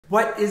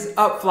What is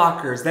up,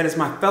 Flockers? That is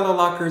my fellow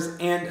Lockers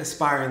and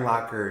aspiring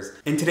Lockers.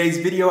 In today's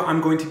video,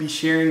 I'm going to be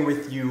sharing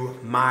with you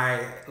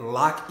my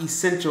lock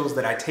essentials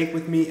that I take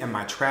with me in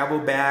my travel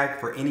bag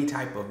for any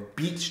type of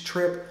beach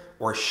trip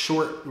or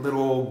short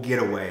little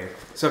getaway.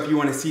 So if you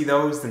want to see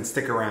those, then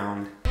stick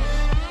around.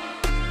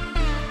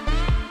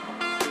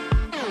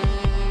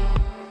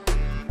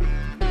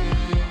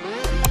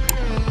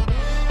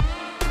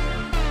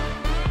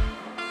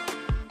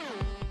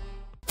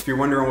 If you're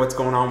wondering what's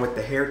going on with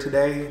the hair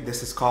today,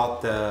 this is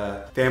called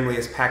the family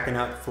is packing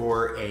up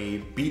for a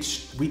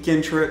beach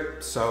weekend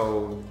trip.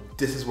 So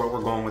this is what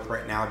we're going with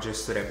right now,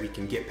 just so that we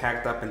can get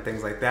packed up and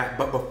things like that.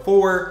 But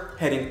before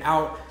heading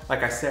out,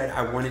 like I said,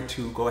 I wanted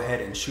to go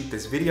ahead and shoot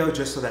this video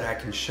just so that I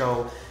can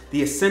show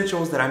the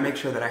essentials that I make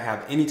sure that I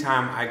have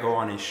anytime I go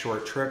on a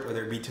short trip,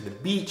 whether it be to the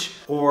beach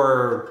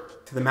or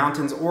to the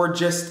mountains or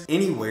just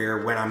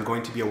anywhere when I'm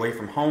going to be away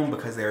from home,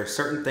 because there are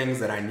certain things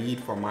that I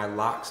need for my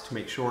locks to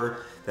make sure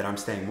that I'm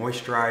staying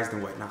moisturized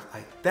and whatnot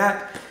like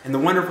that. And the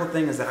wonderful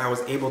thing is that I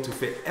was able to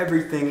fit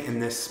everything in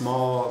this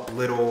small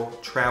little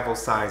travel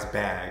size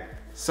bag.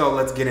 So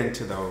let's get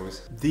into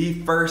those. The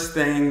first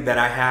thing that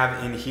I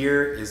have in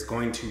here is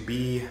going to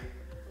be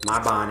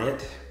my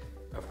bonnet.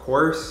 Of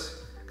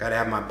course, gotta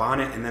have my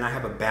bonnet, and then I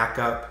have a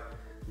backup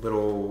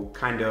little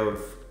kind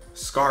of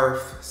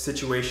scarf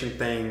situation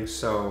thing.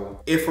 So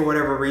if for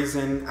whatever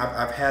reason,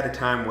 I've had a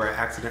time where I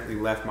accidentally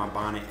left my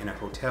bonnet in a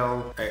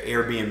hotel, or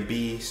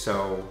Airbnb,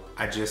 so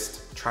I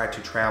just try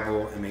to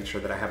travel and make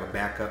sure that I have a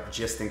backup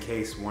just in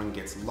case one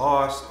gets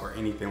lost or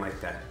anything like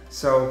that.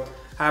 So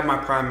I have my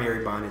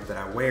primary bonnet that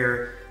I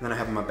wear, and then I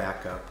have my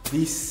backup.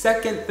 The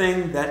second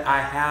thing that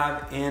I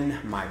have in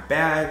my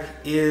bag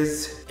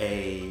is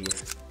a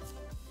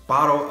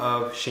bottle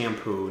of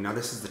shampoo. Now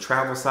this is the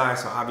travel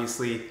size, so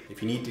obviously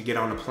if you need to get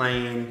on a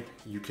plane,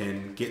 you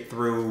can get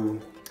through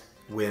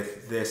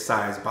with this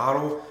size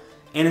bottle.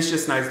 And it's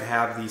just nice to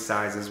have these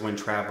sizes when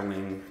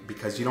traveling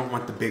because you don't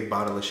want the big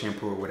bottle of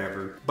shampoo or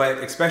whatever. But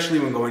especially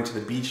when going to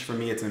the beach, for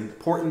me, it's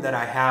important that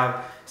I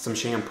have some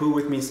shampoo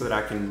with me so that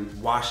I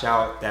can wash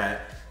out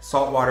that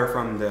salt water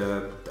from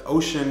the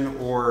ocean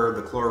or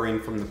the chlorine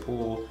from the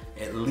pool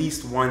at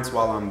least once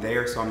while I'm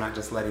there, so I'm not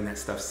just letting that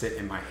stuff sit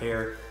in my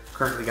hair.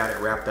 Currently got it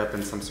wrapped up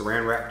in some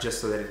saran wrap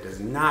just so that it does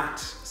not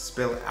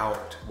spill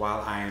out while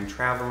I am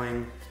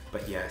traveling.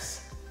 But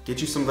yes,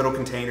 get you some little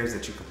containers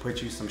that you can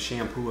put you some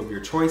shampoo of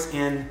your choice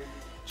in.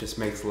 Just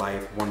makes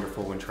life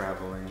wonderful when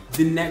traveling.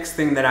 The next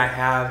thing that I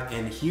have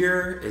in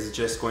here is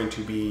just going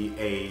to be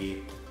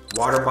a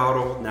water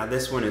bottle. Now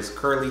this one is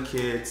Curly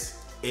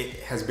Kids. It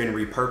has been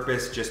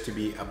repurposed just to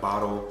be a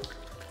bottle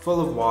full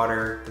of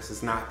water. This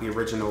is not the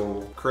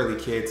original Curly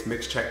Kids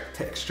mixed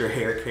texture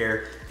hair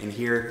care. In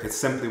here, it's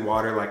simply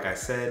water, like I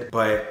said.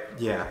 But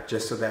yeah,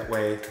 just so that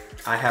way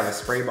I have a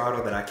spray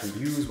bottle that I can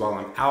use while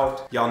I'm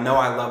out. Y'all know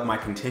I love my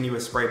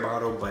continuous spray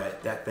bottle,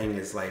 but that thing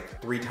is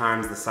like 3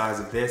 times the size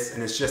of this,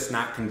 and it's just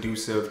not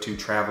conducive to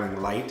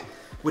traveling light.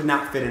 Would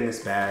not fit in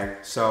this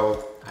bag,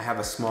 so I have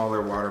a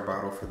smaller water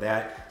bottle for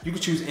that. You can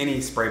choose any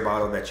spray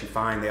bottle that you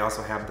find. They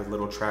also have the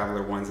little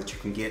traveler ones that you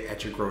can get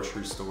at your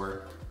grocery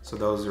store. So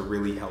those are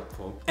really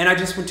helpful. And I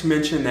just want to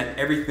mention that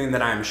everything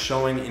that I'm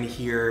showing in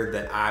here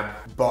that I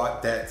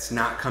bought that's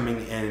not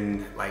coming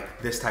in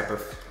like this type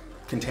of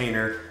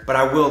container, but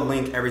I will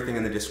link everything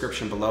in the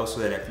description below so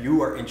that if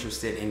you are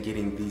interested in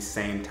getting these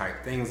same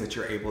type things that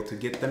you're able to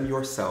get them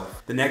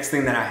yourself. The next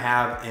thing that I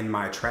have in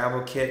my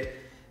travel kit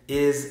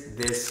is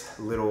this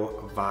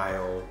little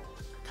vial.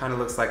 Kind of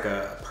looks like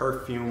a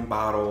perfume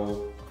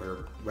bottle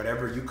or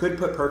whatever. You could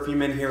put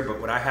perfume in here, but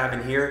what I have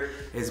in here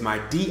is my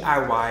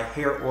DIY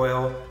hair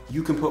oil.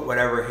 You can put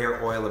whatever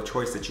hair oil of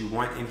choice that you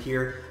want in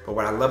here. But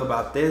what I love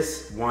about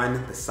this,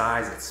 one, the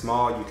size, it's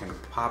small. You can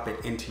pop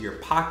it into your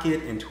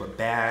pocket, into a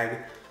bag,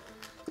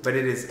 but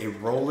it is a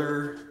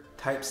roller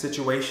type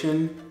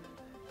situation.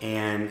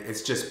 And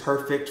it's just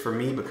perfect for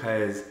me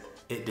because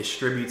it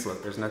distributes,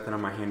 look, there's nothing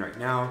on my hand right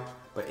now,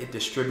 but it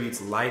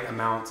distributes light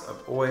amounts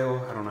of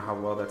oil. I don't know how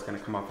well that's gonna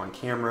come up on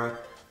camera,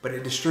 but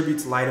it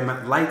distributes light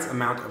amounts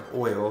of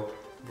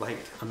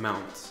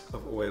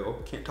oil,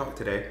 can't talk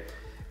today.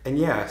 And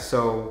yeah,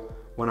 so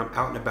when I'm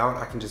out and about,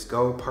 I can just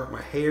go part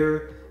my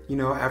hair, you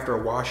know, after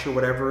a wash or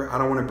whatever. I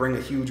don't wanna bring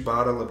a huge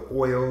bottle of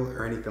oil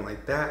or anything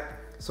like that.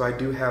 So I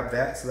do have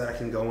that so that I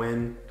can go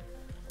in,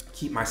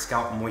 keep my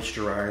scalp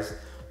moisturized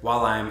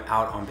while I'm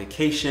out on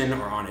vacation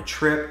or on a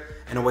trip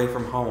and away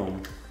from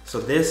home. So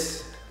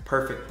this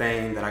perfect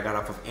thing that I got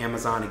off of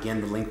Amazon. Again,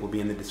 the link will be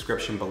in the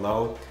description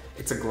below.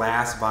 It's a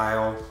glass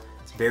vial.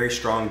 It's very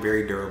strong,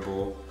 very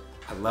durable.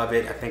 I love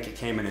it. I think it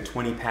came in a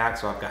 20 pack,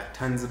 so I've got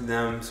tons of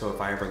them. So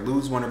if I ever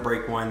lose one or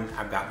break one,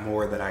 I've got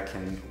more that I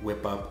can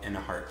whip up in a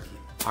heartbeat.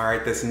 All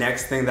right, this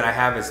next thing that I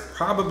have is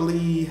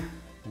probably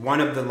one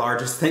of the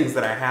largest things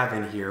that I have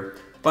in here.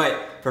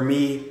 But for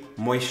me,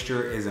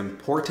 moisture is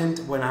important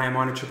when I am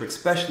on a trip,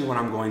 especially when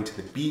I'm going to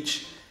the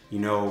beach. You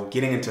know,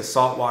 getting into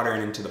salt water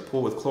and into the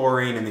pool with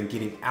chlorine and then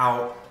getting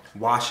out,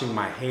 washing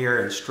my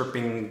hair and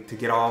stripping to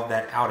get all of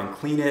that out and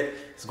clean it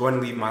is going to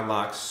leave my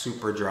locks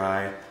super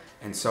dry.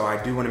 And so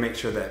I do want to make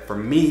sure that for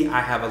me,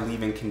 I have a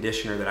leave-in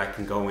conditioner that I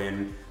can go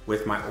in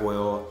with my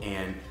oil.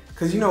 And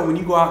because you know, when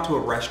you go out to a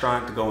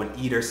restaurant to go and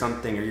eat or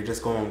something, or you're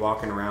just going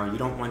walking around, you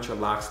don't want your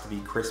locks to be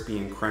crispy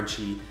and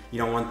crunchy. You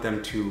don't want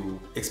them to,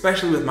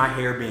 especially with my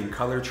hair being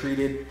color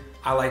treated,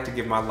 I like to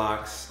give my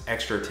locks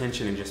extra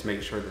attention and just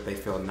make sure that they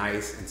feel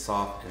nice and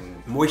soft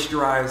and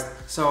moisturized.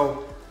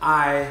 So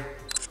I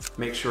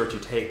make sure to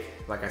take,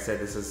 like I said,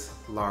 this is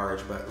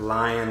large, but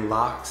Lion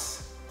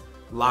Locs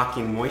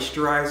Locking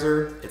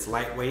Moisturizer. It's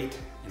lightweight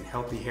and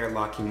healthy hair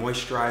locking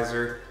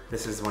moisturizer.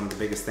 This is one of the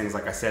biggest things,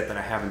 like I said, that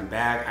I have in the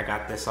bag. I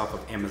got this off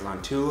of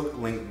Amazon too,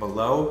 link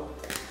below.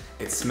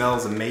 It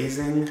smells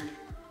amazing.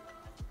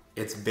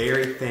 It's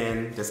very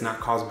thin, does not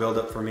cause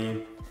buildup for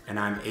me, and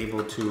I'm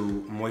able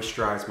to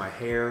moisturize my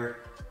hair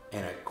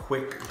in a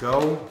quick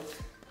go.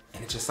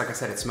 And it's just, like I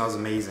said, it smells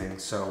amazing.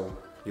 So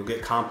you'll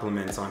get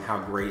compliments on how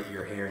great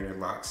your hair and your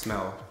locks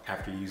smell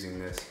after using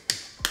this.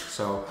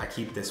 So I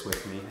keep this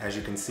with me. As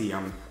you can see,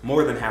 I'm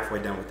more than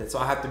halfway done with it, so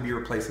I'll have to be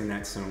replacing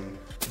that soon.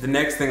 The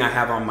next thing I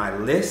have on my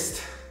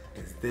list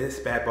is this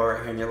bad boy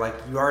right here, and you're like,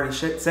 you already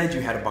said you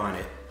had a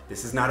bonnet.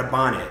 This is not a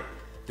bonnet.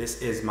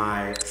 This is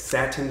my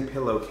satin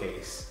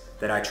pillowcase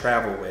that I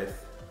travel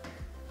with.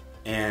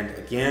 And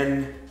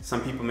again,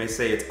 some people may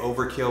say it's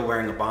overkill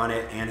wearing a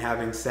bonnet and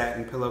having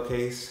satin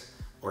pillowcase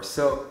or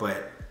silk,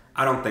 but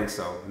I don't think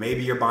so.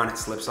 Maybe your bonnet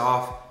slips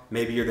off.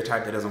 Maybe you're the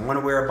type that doesn't want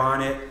to wear a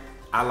bonnet.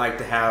 I like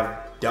to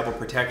have double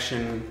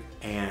protection,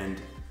 and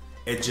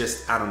it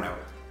just, I don't know.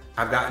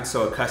 I've gotten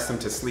so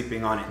accustomed to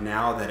sleeping on it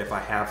now that if I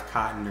have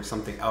cotton or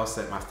something else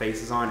that my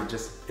face is on, it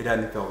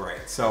doesn't feel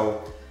right.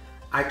 So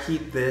I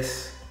keep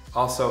this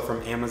also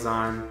from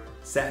Amazon,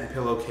 satin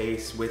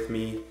pillowcase with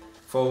me,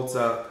 folds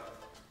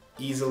up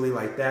easily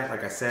like that.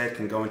 Like I said,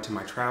 can go into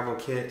my travel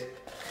kit,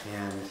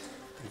 and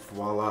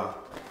voila.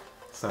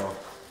 So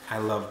I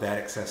love that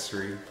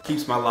accessory.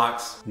 Keeps my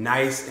locks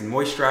nice and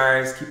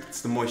moisturized, keeps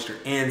the moisture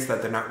in so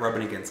that they're not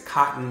rubbing against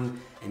cotton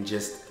and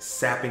just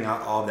sapping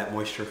out all that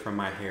moisture from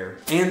my hair.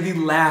 And the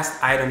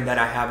last item that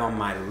I have on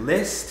my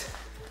list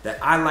that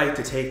I like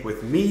to take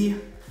with me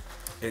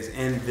is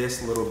in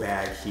this little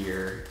bag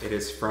here. It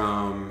is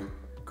from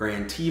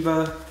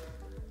Grantiva.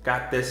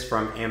 Got this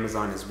from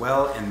Amazon as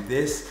well, and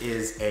this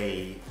is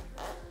a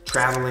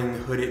traveling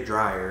hooded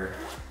dryer.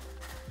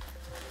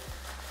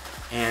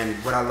 And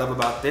what I love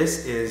about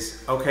this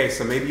is, okay,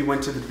 so maybe you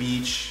went to the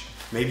beach,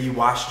 maybe you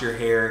washed your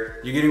hair,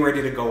 you're getting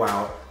ready to go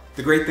out.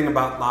 The great thing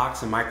about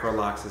Locs and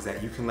Microlocs is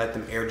that you can let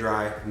them air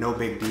dry, no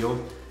big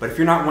deal. But if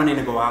you're not wanting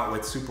to go out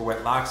with super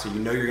wet locks, or you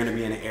know you're gonna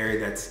be in an area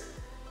that's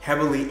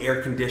heavily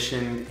air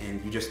conditioned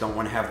and you just don't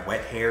wanna have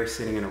wet hair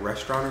sitting in a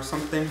restaurant or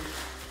something,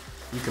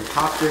 you can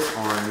pop this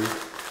on.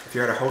 If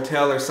you're at a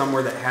hotel or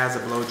somewhere that has a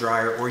blow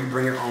dryer, or you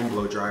bring your own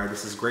blow dryer,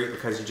 this is great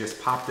because you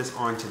just pop this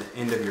onto the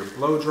end of your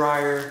blow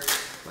dryer,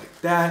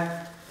 like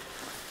that.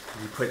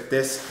 You put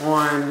this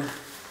on.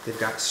 They've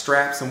got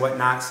straps and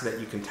whatnot so that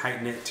you can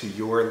tighten it to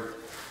your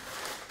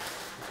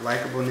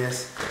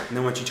likableness. And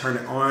then once you turn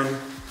it on,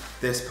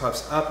 this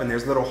puffs up, and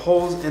there's little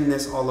holes in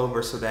this all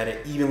over so that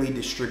it evenly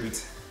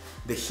distributes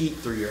the heat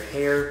through your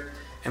hair.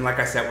 And like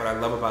I said, what I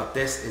love about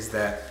this is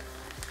that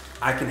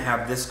I can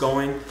have this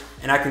going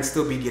and I can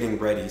still be getting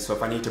ready. So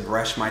if I need to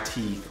brush my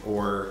teeth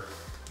or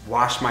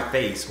wash my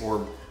face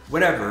or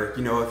whatever,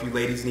 you know, if you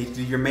ladies need to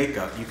do your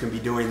makeup, you can be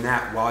doing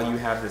that while you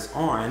have this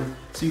on,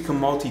 so you can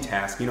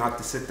multitask. You don't have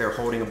to sit there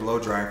holding a blow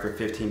dryer for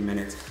 15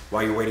 minutes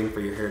while you're waiting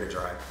for your hair to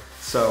dry.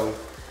 So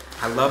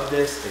I love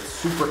this. It's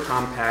super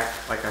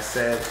compact. Like I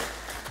said,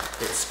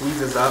 it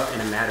squeezes up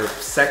in a matter of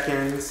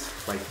seconds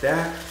like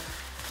that.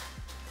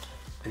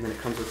 And then it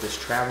comes with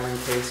this traveling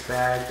case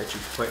bag that you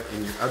put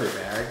in your other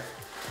bag.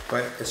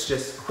 But it's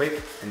just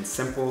quick and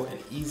simple and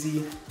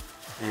easy.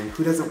 And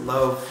who doesn't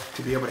love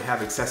to be able to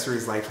have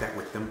accessories like that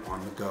with them on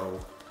the go?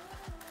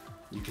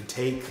 You can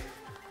take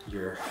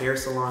your hair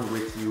salon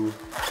with you,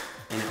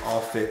 and it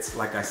all fits,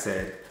 like I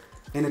said,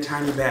 in a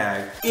tiny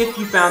bag. If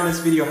you found this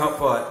video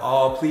helpful at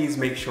all, please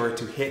make sure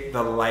to hit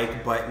the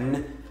like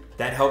button.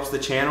 That helps the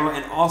channel,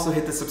 and also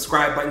hit the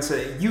subscribe button so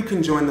that you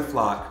can join the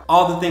flock.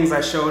 All the things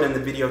I showed in the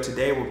video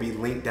today will be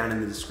linked down in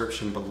the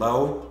description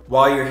below.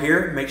 While you're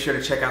here, make sure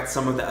to check out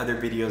some of the other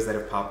videos that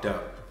have popped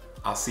up.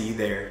 I'll see you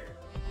there.